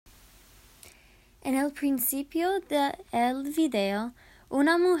En el principio del video,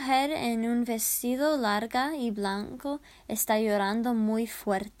 una mujer en un vestido largo y blanco está llorando muy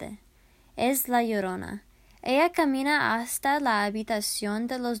fuerte. Es la llorona. Ella camina hasta la habitación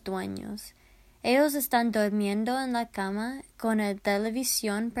de los dueños. Ellos están durmiendo en la cama con la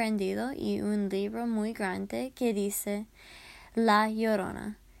televisión prendido y un libro muy grande que dice La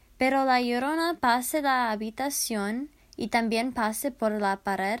Llorona. Pero la llorona pasa la habitación y también pasa por la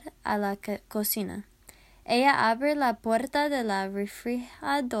pared a la cocina. Ella abre la puerta del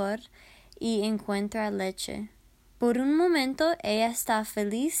refrigerador y encuentra leche. Por un momento ella está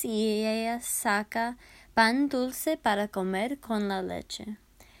feliz y ella saca pan dulce para comer con la leche.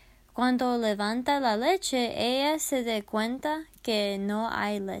 Cuando levanta la leche, ella se da cuenta que no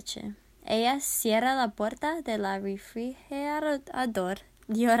hay leche. Ella cierra la puerta del refrigerador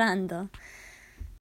llorando.